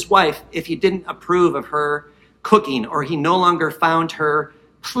divorce his wife if he didn't approve of her cooking or he no longer found her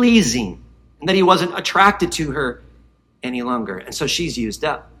pleasing and that he wasn't attracted to her any longer. And so she's used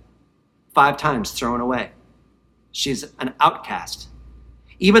up, 5 times thrown away. She's an outcast.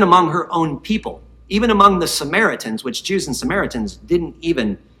 Even among her own people, even among the Samaritans, which Jews and Samaritans didn't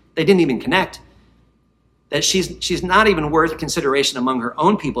even connect, that she's not even worth consideration among her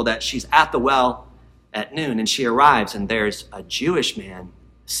own people, that she's at the well at noon and she arrives and there's a Jewish man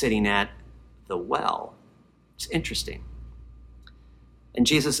sitting at the well. It's interesting. And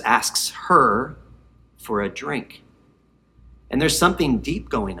Jesus asks her for a drink. And there's something deep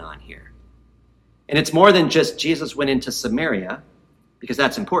going on here. And it's more than just Jesus went into Samaria, because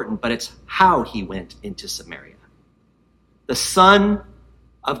that's important, but it's how he went into Samaria. The Son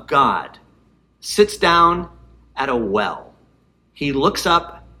of God sits down at a well. He looks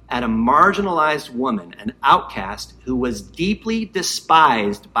up at a marginalized woman, an outcast who was deeply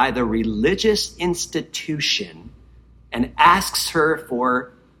despised by the religious institution, and asks her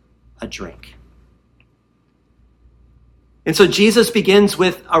for a drink. And so Jesus begins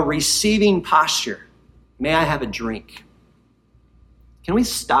with a receiving posture. May I have a drink? Can we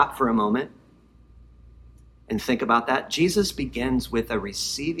stop for a moment and think about that? Jesus begins with a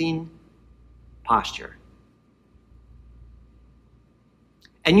receiving posture.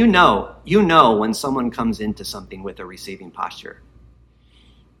 And you know when someone comes into something with a receiving posture.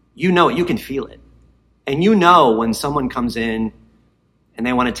 You know, you can feel it. And you know when someone comes in and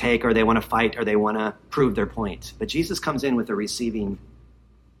they want to take or they want to fight or they want to prove their point. But Jesus comes in with a receiving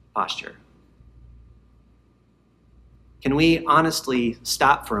posture. Can we honestly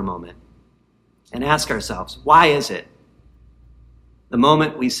stop for a moment and ask ourselves, why is it the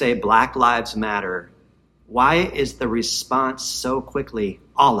moment we say Black Lives Matter, why is the response so quickly,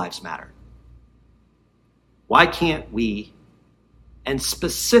 all lives matter? Why can't we, and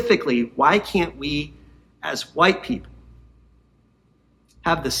specifically, why can't we as white people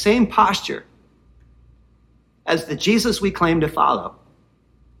have the same posture as the Jesus we claim to follow?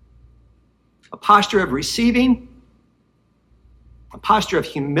 A posture of receiving, a posture of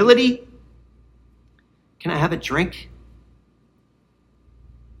humility. Can I have a drink?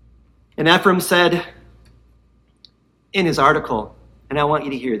 And Ephraim said in his article, and I want you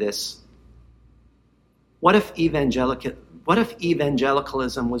to hear this, what if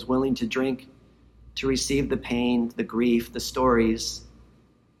evangelicalism was willing to drink to receive the pain, the grief, the stories,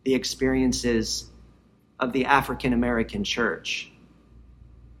 the experiences of the African American church,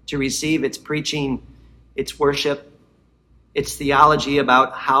 to receive its preaching, its worship, its theology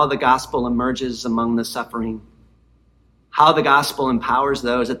about how the gospel emerges among the suffering, how the gospel empowers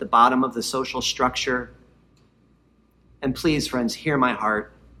those at the bottom of the social structure. And please, friends, hear my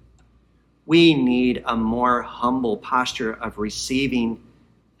heart. We need a more humble posture of receiving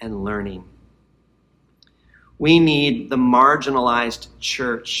and learning. We need the marginalized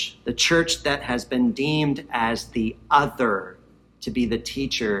church, the church that has been deemed as the other, to be the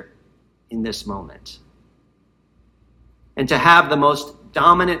teacher in this moment. And to have the most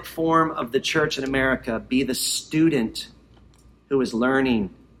dominant form of the church in America be the student who is learning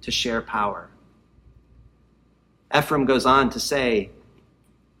to share power. Ephraim goes on to say,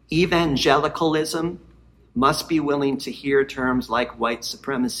 evangelicalism must be willing to hear terms like white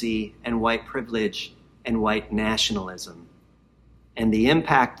supremacy and white privilege and white nationalism, and the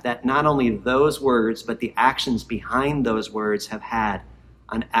impact that not only those words, but the actions behind those words have had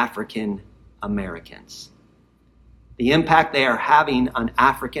on African Americans. The impact they are having on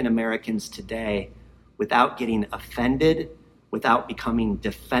African Americans today without getting offended, without becoming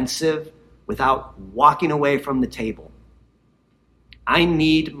defensive, without walking away from the table. I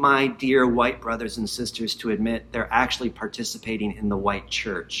need my dear white brothers and sisters to admit they're actually participating in the white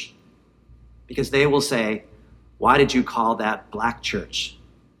church, because they will say, why did you call that black church,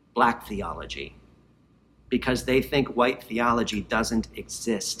 black theology? Because they think white theology doesn't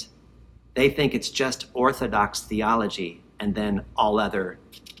exist. They think it's just Orthodox theology and then all other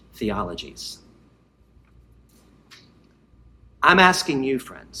theologies. I'm asking you,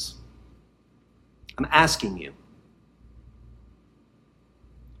 friends, I'm asking you,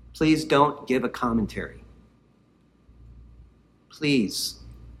 please don't give a commentary. Please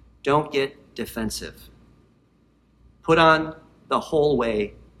don't get defensive. Put on the whole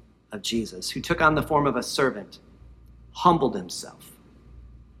way of Jesus, who took on the form of a servant, humbled himself.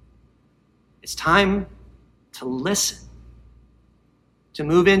 It's time to listen, to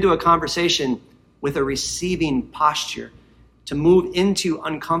move into a conversation with a receiving posture, to move into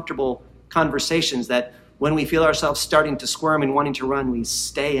uncomfortable conversations that when we feel ourselves starting to squirm and wanting to run, we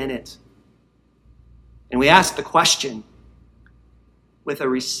stay in it. And we ask the question with a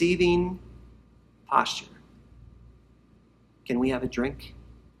receiving posture. Can we have a drink?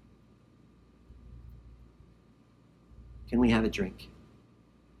 Can we have a drink?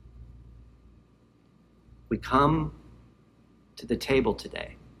 We come to the table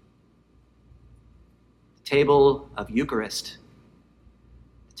today, the table of Eucharist,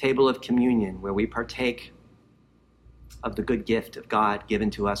 the table of communion, where we partake of the good gift of God given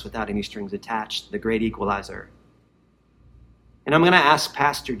to us without any strings attached, the great equalizer. And I'm going to ask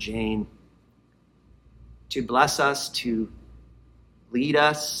Pastor Jane to bless us, to lead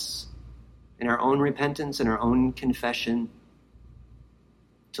us in our own repentance and our own confession,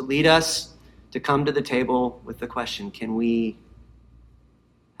 to lead us to come to the table with the question, can we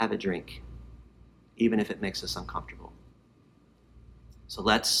have a drink, even if it makes us uncomfortable? So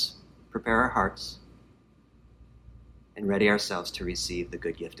let's prepare our hearts and ready ourselves to receive the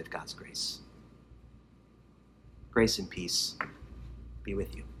good gift of God's grace. Grace and peace be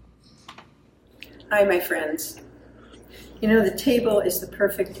with you. Hi, my friends. You know, the table is the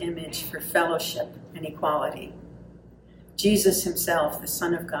perfect image for fellowship and equality. Jesus himself, the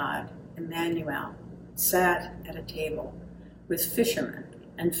Son of God, Emmanuel, sat at a table with fishermen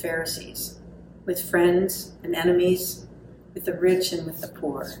and Pharisees, with friends and enemies, with the rich and with the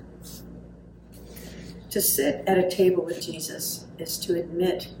poor. To sit at a table with Jesus is to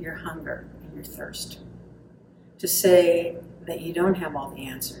admit your hunger and your thirst, to say that you don't have all the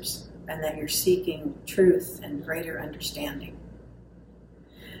answers and that you're seeking truth and greater understanding.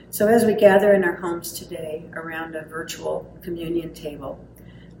 So as we gather in our homes today around a virtual communion table,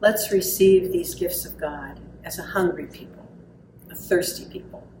 let's receive these gifts of God as a hungry people, a thirsty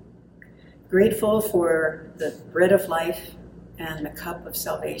people, grateful for the bread of life and the cup of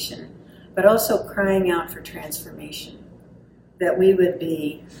salvation, but also crying out for transformation, that we would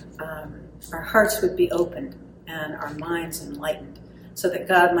be, our hearts would be opened and our minds enlightened so that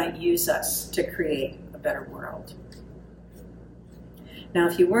God might use us to create a better world. Now,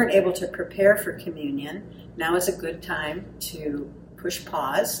 if you weren't able to prepare for communion, now is a good time to push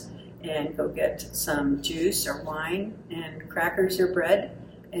pause and go get some juice or wine and crackers or bread,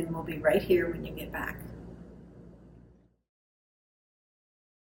 and we'll be right here when you get back.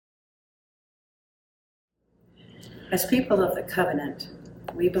 As people of the covenant,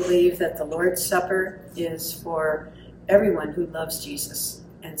 we believe that the Lord's Supper is for everyone who loves Jesus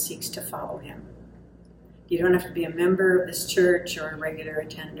and seeks to follow him. You don't have to be a member of this church or a regular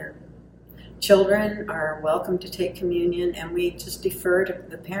attender. Children are welcome to take communion, and we just defer to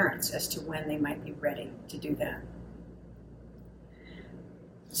the parents as to when they might be ready to do that.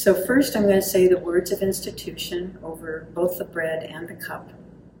 So first I'm going to say the words of institution over both the bread and the cup,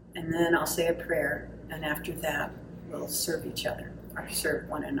 and then I'll say a prayer, and after that we'll serve each other, or serve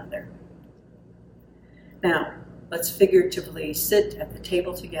one another. Now, let's figuratively sit at the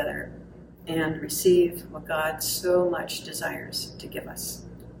table together and receive what God so much desires to give us.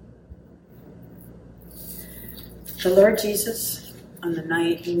 The Lord Jesus, on the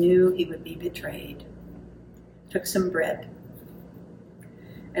night he knew he would be betrayed, took some bread,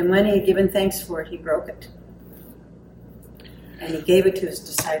 and when he had given thanks for it, he broke it. And he gave it to his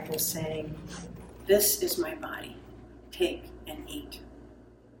disciples, saying, "This is my body. Take and eat.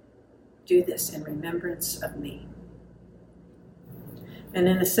 Do this in remembrance of me." And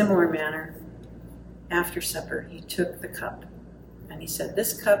in a similar manner, after supper, he took the cup, and he said,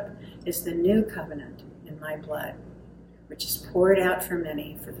 "This cup is the new covenant in my blood, which is poured out for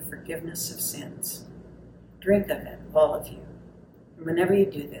many for the forgiveness of sins. Drink of it, all of you. And whenever you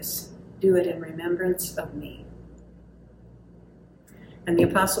do this, do it in remembrance of me." And the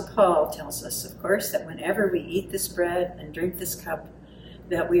Apostle Paul tells us, of course, that whenever we eat this bread and drink this cup,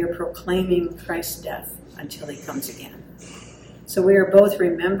 that we are proclaiming Christ's death until he comes again. So we are both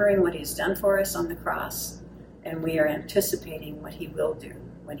remembering what he's done for us on the cross, and we are anticipating what he will do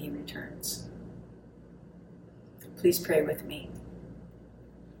when he returns. Please pray with me.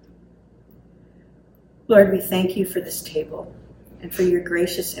 Lord, we thank you for this table and for your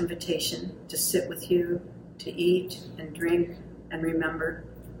gracious invitation to sit with you, to eat and drink and remember.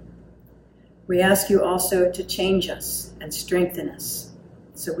 We ask you also to change us and strengthen us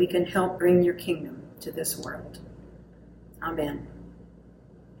so we can help bring your kingdom to this world. Amen.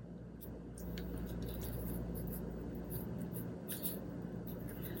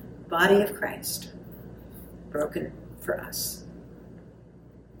 Body of Christ, broken for us.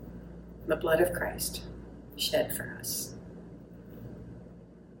 The blood of Christ, shed for us.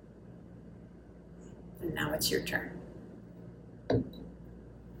 And now it's your turn.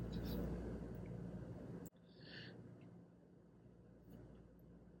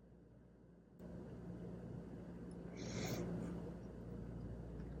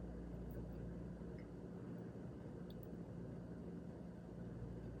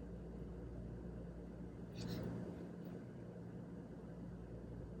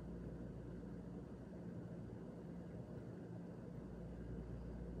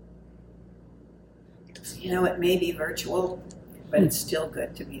 You know, it may be virtual, but it's still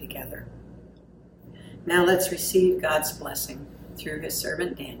good to be together. Now let's receive God's blessing through his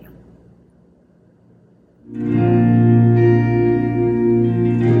servant Daniel.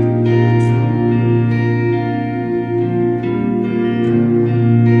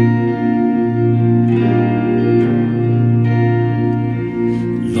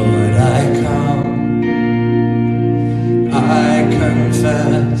 Lord, I come, I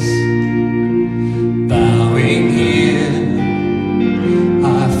confess, bowing here, I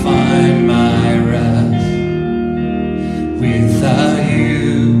find my rest. Without you,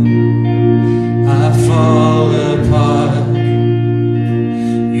 I fall apart.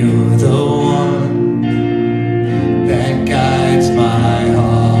 You're the one that guides my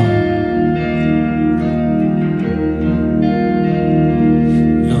heart.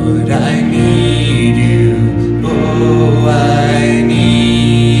 Lord, I need you. Oh, I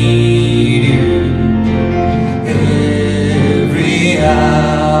need you.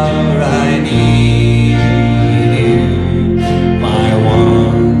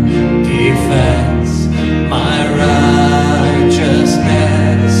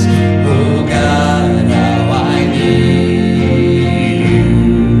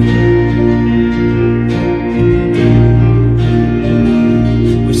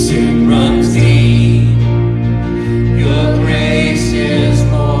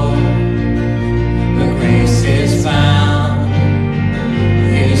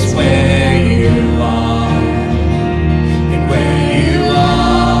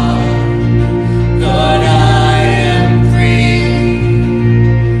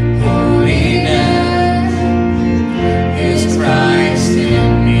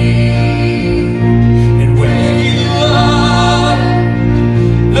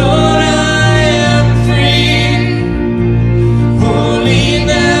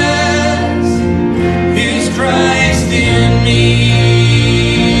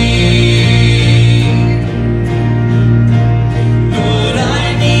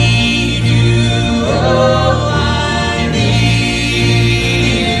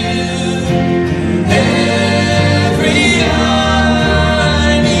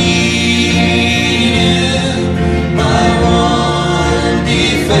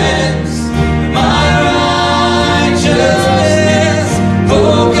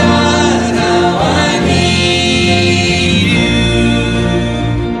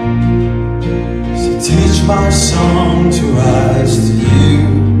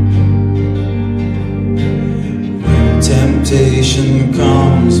 temptation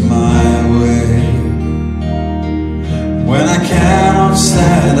comes my way, when I cannot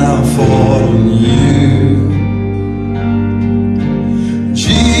stand, I'll fall on you.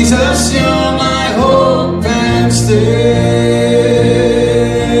 Jesus, you're my hope and stay.